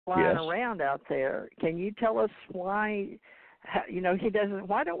flying Yes. around out there. Can you tell us why? He doesn't.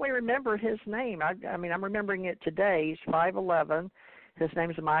 Why don't we remember his name? I mean, I'm remembering it today. He's 5'11". His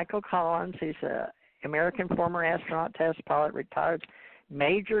name's Michael Collins. He's a American former astronaut, test pilot, retired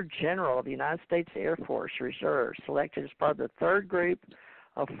Major General of the United States Air Force Reserve, selected as part of the third group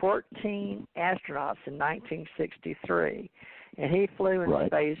of 14 astronauts in 1963. And he flew in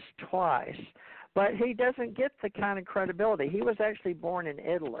space twice. But he doesn't get the kind of credibility. He was actually born in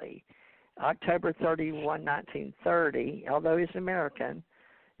Italy, October 31, 1930, although he's American.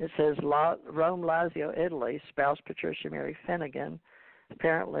 It says Rome, Lazio, Italy, spouse Patricia Mary Finnegan.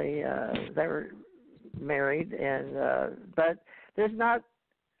 Apparently they were married, but there's not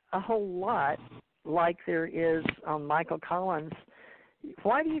a whole lot like there is on Michael Collins.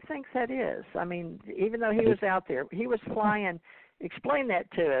 Why do you think that is? I mean, even though he was out there, he was flying. Explain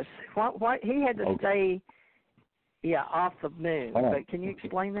that to us. Why he had to stay, off the moon. But can you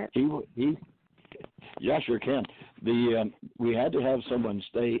explain that? Yeah, sure can. We had to have someone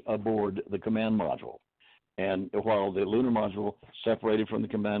stay aboard the command module, and while the lunar module separated from the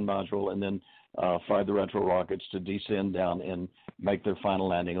command module, and then fired the retro rockets to descend down and make their final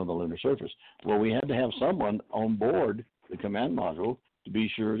landing on the lunar surface. Well, we had to have someone on board the command module to be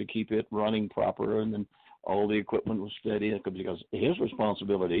sure to keep it running proper, and then all the equipment was steady, because his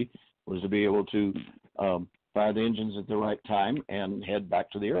responsibility was to be able to fire the engines at the right time and head back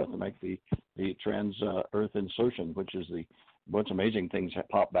to the Earth and make the trans-Earth insertion, which is the bunch of amazing things that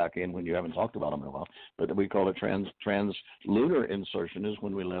pop back in when you haven't talked about them in a while. But we call it trans-lunar insertion, is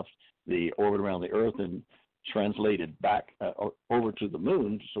when we left the orbit around the Earth and translated back over to the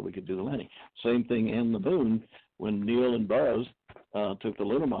moon so we could do the landing. Same thing in the moon when Neil and Buzz took the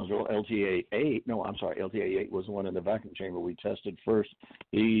lunar module, LTA-8 was the one in the vacuum chamber we tested first.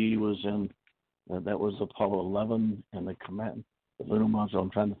 He was in, that was Apollo 11, and the lunar module, I'm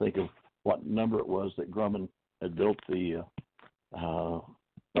trying to think of what number it was that Grumman had built the,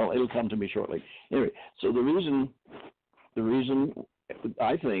 it'll come to me shortly. Anyway, so the reason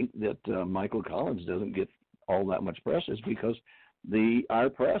I think that Michael Collins doesn't get all that much press is because our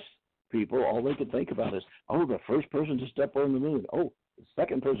press people, all they could think about is, the first person to step on the moon. The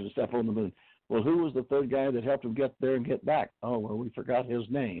second person to step on the moon. Well, who was the third guy that helped him get there and get back? We forgot his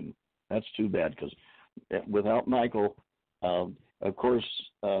name. That's too bad, because without Michael, of course,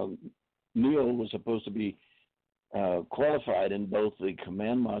 Neil was supposed to be qualified in both the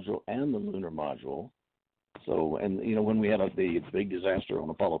command module and the lunar module. So, and when we had the big disaster on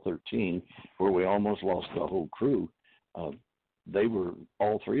Apollo 13, where we almost lost the whole crew, all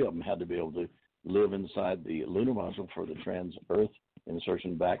three of them had to be able to live inside the lunar module for the trans-Earth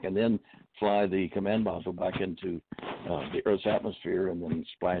insertion back, and then fly the command module back into the Earth's atmosphere, and then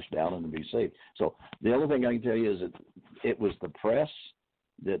splash down and be safe. So the only thing I can tell you is that it was the press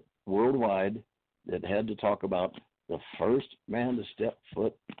that worldwide that had to talk about the first man to step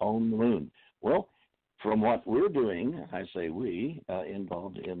foot on the moon. Well, from what we're doing, I say we,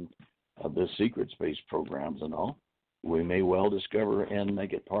 involved in the secret space programs and all, we may well discover and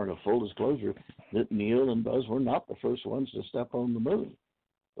make it part of full disclosure that Neil and Buzz were not the first ones to step on the moon.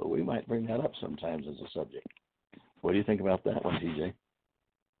 So we might bring that up sometimes as a subject. What do you think about that one, TJ?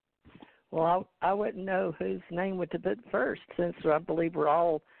 Well, I wouldn't know whose name would have been first, since I believe we're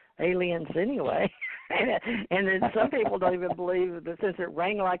all aliens anyway. And then some people don't even believe that since it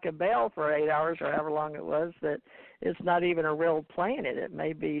rang like a bell for 8 hours or however long it was, that it's not even a real planet. It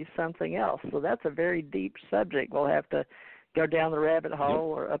may be something else. So that's a very deep subject. We'll have to go down the rabbit hole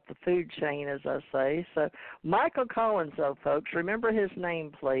or up the food chain, as I say. So Michael Collins, though, folks, remember his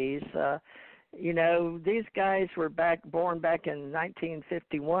name, please. These guys were born back in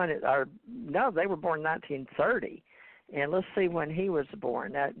 1951. They were born in 1930. And let's see when he was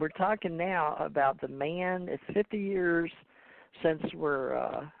born. Now, we're talking now about the man. It's 50 years since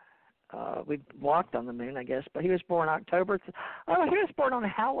we've walked on the moon, I guess. But he was born he was born on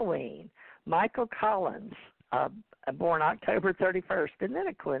Halloween. Michael Collins, born October 31st. Isn't that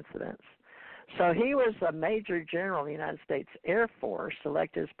a coincidence? So he was a Major General in the United States Air Force,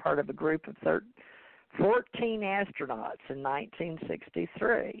 selected as part of a group of 14 astronauts in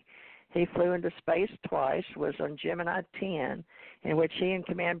 1963. He flew into space twice, was on Gemini 10, in which he and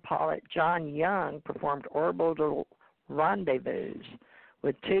command pilot John Young performed orbital rendezvous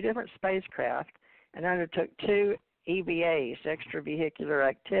with two different spacecraft and undertook 2 EVAs, extravehicular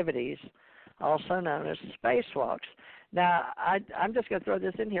activities, also known as spacewalks. Now, I'm just going to throw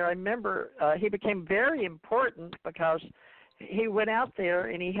this in here. I remember he became very important because he went out there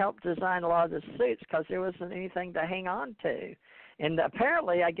and he helped design a lot of the suits because there wasn't anything to hang on to. And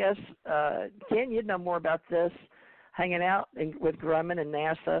apparently, I guess, Ken, you'd know more about this, hanging out with Grumman and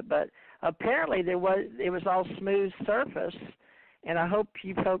NASA, but apparently it was all smooth surface. And I hope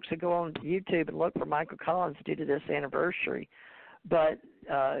you folks will go on YouTube and look for Michael Collins due to this anniversary. But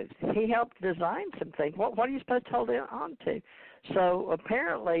he helped design some things. What are you supposed to hold on to? So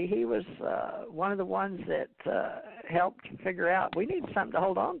apparently he was one of the ones that helped figure out we need something to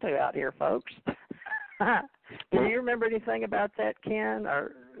hold on to out here, folks. Do you remember anything about that, Ken,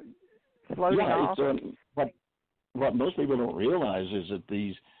 or floating off? What most people don't realize is that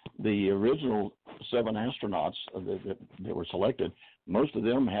the original 7 astronauts that were selected, most of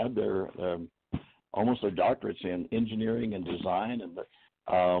them had their almost their doctorates in engineering and design. And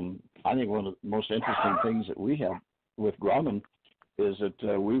I think one of the most interesting things that we have with Grumman is that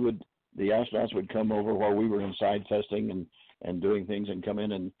the astronauts would come over while we were inside testing and doing things, and come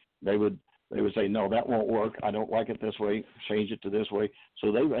in, and they would say, no, that won't work. I don't like it this way. Change it to this way.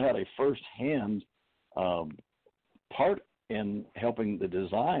 So they had a first-hand part in helping the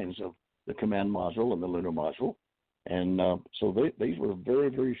designs of the command module and the lunar module. And so these were very,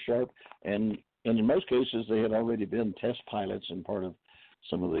 very sharp. And in most cases, they had already been test pilots and part of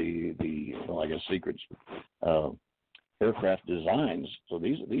some of the I guess, secret aircraft designs. So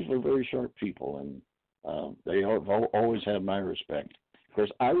these were very sharp people, and they have always had my respect. Of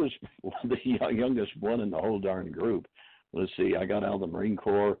course, I was the youngest one in the whole darn group. Let's see, I got out of the Marine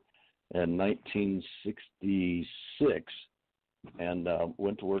Corps in 1966 and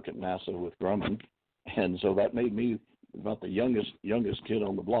went to work at NASA with Grumman. And so that made me about the youngest kid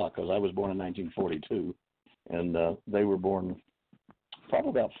on the block, because I was born in 1942. And they were born probably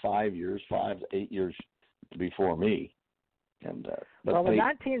about 5 to 8 years before me. And the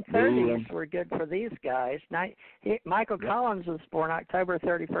 1930s were good for these guys. Michael Collins was born October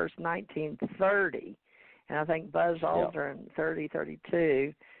 31st, 1930, and I think Buzz Aldrin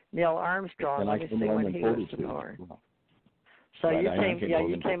 32. Neil Armstrong, let me see when he was born. So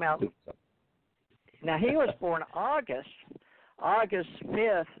you came out. Now he was born August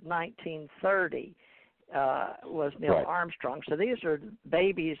 5th, 1930. Was Neil Armstrong. So these are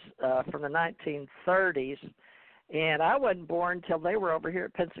babies from the 1930s. And I wasn't born until they were over here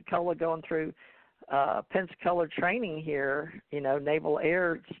at Pensacola going through Pensacola training here, Naval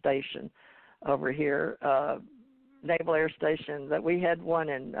Air Station over here. Naval Air Station, that we had one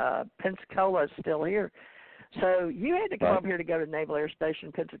in Pensacola, still here. So you had to come up here to go to Naval Air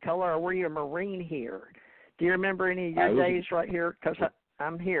Station, Pensacola, or were you a Marine here? Do you remember any of your days right here? Because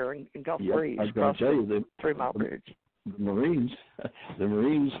I'm here in Gulf Breeze, across the 3 Mile Bridge. The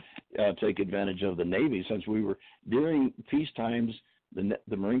Marines take advantage of the Navy, since we were during peace times. The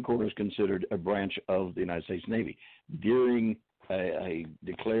Marine Corps is considered a branch of the United States Navy. During a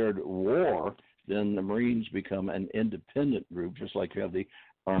declared war, then the Marines become an independent group, just like you have the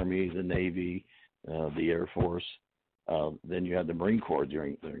Army, the Navy, the Air Force. Then you had the Marine Corps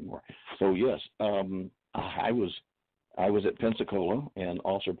during war. So yes, I was at Pensacola and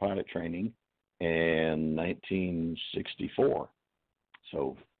officer pilot training in 1964.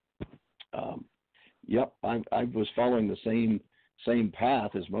 So, I was following the same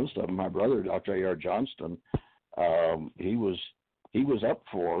path as most of them. My brother, Dr. A.R. Johnston, he was up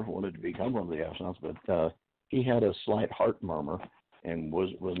for, wanted to become one of the astronauts, but he had a slight heart murmur and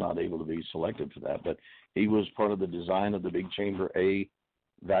was not able to be selected for that. But he was part of the design of the big chamber A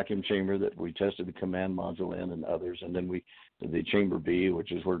vacuum chamber that we tested the command module in, and others, and then we did the chamber B,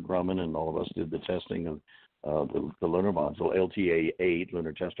 which is where Grumman and all of us did the testing of the lunar module, LTA-8,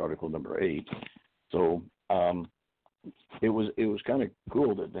 Lunar Test Article number 8. So it was kind of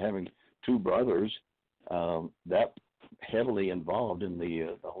cool that having 2 brothers that heavily involved in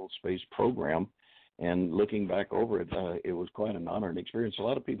the whole space program, and looking back over it, it was quite an honor and experience. A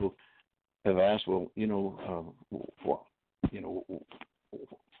lot of people have asked, well,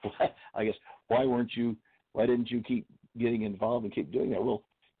 I guess why didn't you keep getting involved and keep doing that? Well,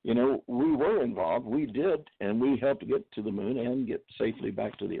 we were involved. We did, and we helped get to the moon and get safely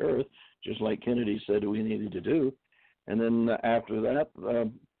back to the Earth, just like Kennedy said we needed to do. And then after that,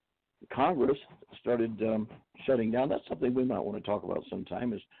 Congress started shutting down. That's something we might want to talk about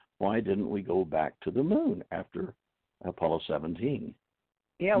sometime, is why didn't we go back to the moon after Apollo 17?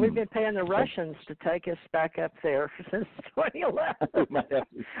 Yeah, we've been paying the Russians to take us back up there since 2011.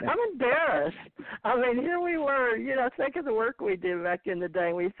 I'm embarrassed. I mean, here we were, think of the work we did back in the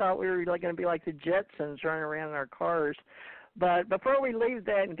day. We thought we were going to be like the Jetsons running around in our cars. But before we leave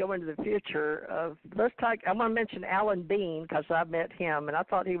that and go into the future, let's talk. I want to mention Alan Bean, because I met him, and I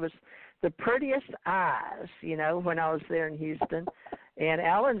thought he was the prettiest eyes, when I was there in Houston. And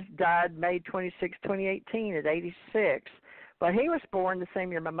Alan died May 26, 2018 at 86. Well, he was born the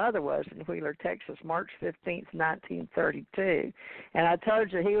same year my mother was in Wheeler, Texas, March 15th, 1932. And I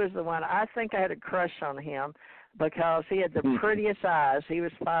told you he was the one. I think I had a crush on him because he had the prettiest eyes. He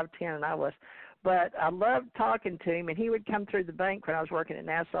was 5'10", and I was. But I loved talking to him, and he would come through the bank when I was working at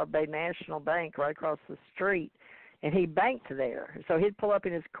Nassau Bay National Bank right across the street, and he banked there. So he'd pull up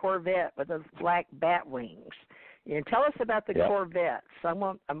in his Corvette with those black bat wings. And tell us about the Corvettes.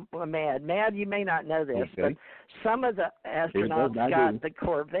 I'm Mad. Mad, you may not know this, but some of the astronauts got the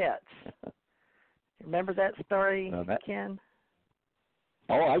Corvettes. Remember that story, Ken?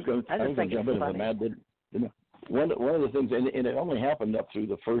 Oh, I was going to jump in if Mad did. One of the things, and it only happened up through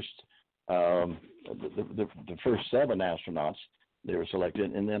the first the first 7 astronauts they were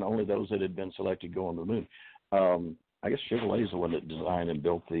selected, and then only those that had been selected go on the moon. I guess Chevrolet is the one that designed and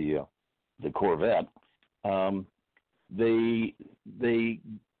built the Corvette. They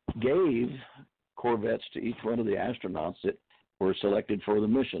gave Corvettes to each one of the astronauts that were selected for the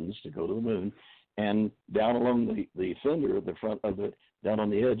missions to go to the moon, and down along the fender at the front of down on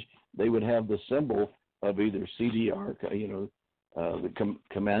the edge, they would have the symbol of either CDR, the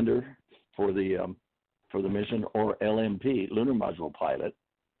commander for the mission, or LMP, lunar module pilot,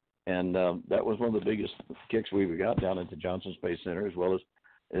 and that was one of the biggest kicks we ever got down at the Johnson Space Center, as well as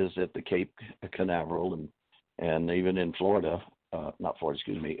at the Cape Canaveral and even in Florida,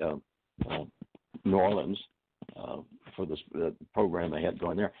 New Orleans, for the program they had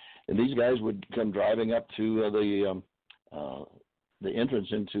going there. And these guys would come driving up to the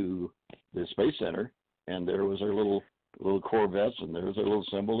entrance into the Space Center, and there was their little Corvettes, and there was their little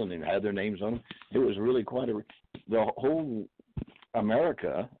symbol, and they had their names on them. It was really quite the whole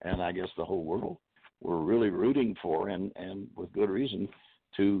America, and I guess the whole world, were really rooting for, and with good reason,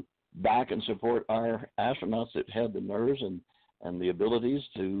 to back and support our astronauts that had the nerves and the abilities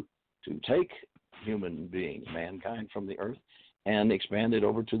to take human beings, mankind, from the Earth and expand it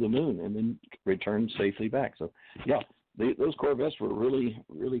over to the moon and then return safely back. So, those Corvettes were really,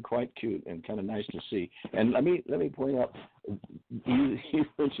 really quite cute and kind of nice to see. And let me point out, you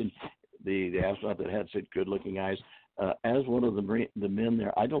mentioned the astronaut that had such good-looking eyes. As one of the men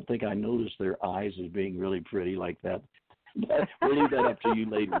there, I don't think I noticed their eyes as being really pretty like that. But we'll leave that up to you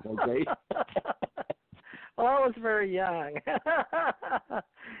ladies, okay? Well, I was very young,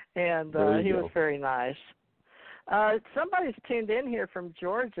 and he was very nice. Somebody's tuned in here from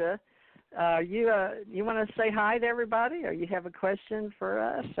Georgia. You want to say hi to everybody, or you have a question for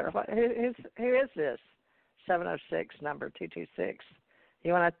us, or what? Who is this? 706 number 226.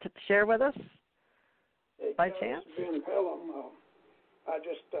 You want to share with us? By chance? This is Ben Pelham. I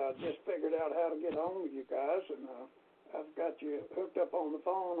just figured out how to get on with you guys, and I've got you hooked up on the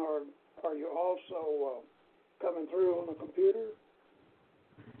phone. Or are you also coming through on the computer?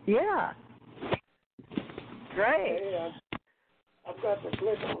 Yeah. Great. Okay, I've got to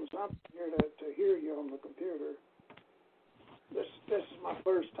click on something here to hear you on the computer. This is my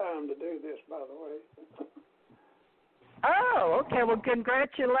first time to do this, by the way. Oh, okay. Well,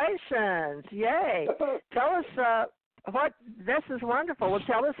 congratulations. Yay. Tell us this is wonderful. Well,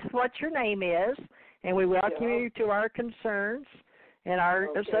 tell us what your name is, and we welcome you to our concerns and our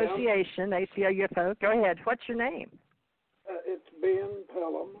association, ACO UFO. Go ahead. What's your name? It's Ben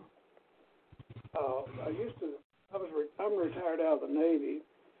Pelham. I'm retired out of the Navy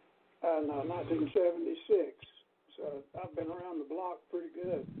in 1976, so I've been around the block pretty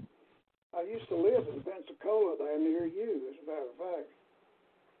good. I used to live in Pensacola there near you, as a matter of fact.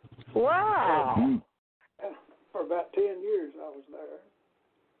 Wow. For about 10 years I was there.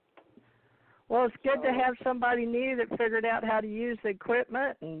 Well, it's good to have somebody new that figured out how to use the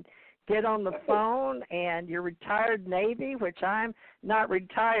equipment and get on the phone. And you're retired Navy, which I'm not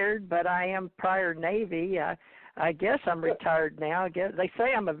retired, but I am prior Navy. I guess I'm retired now. I guess they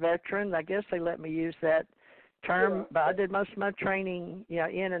say I'm a veteran. I guess they let me use that term, but I did most of my training,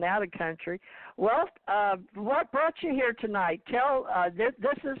 in and out of country. Well, what brought you here tonight?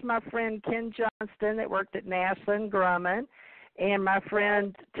 This is my friend Ken Johnston that worked at NASA and Grumman, and my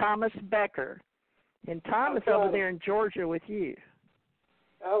friend Thomas Becker. And Tom is over there in Georgia with you.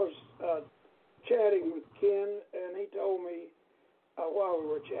 I was chatting with Ken, and he told me while we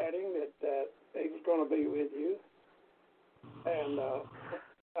were chatting that he was going to be with you. And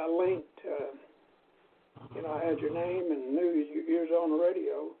I linked, I had your name and knew you was on the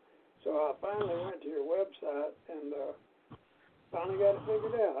radio. So I finally went to your website and finally got it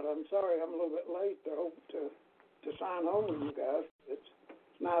figured out. I'm sorry I'm a little bit late to sign on with you guys. It's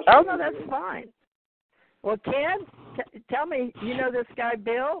nice. Oh, no, that's fine. Well, Ken, tell me, you know this guy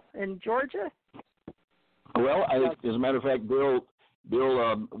Bill in Georgia? Well, as a matter of fact, Bill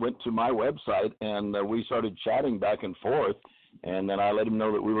Bill went to my website, and we started chatting back and forth. And then I let him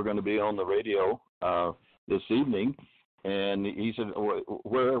know that we were going to be on the radio this evening. And he said,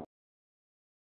 where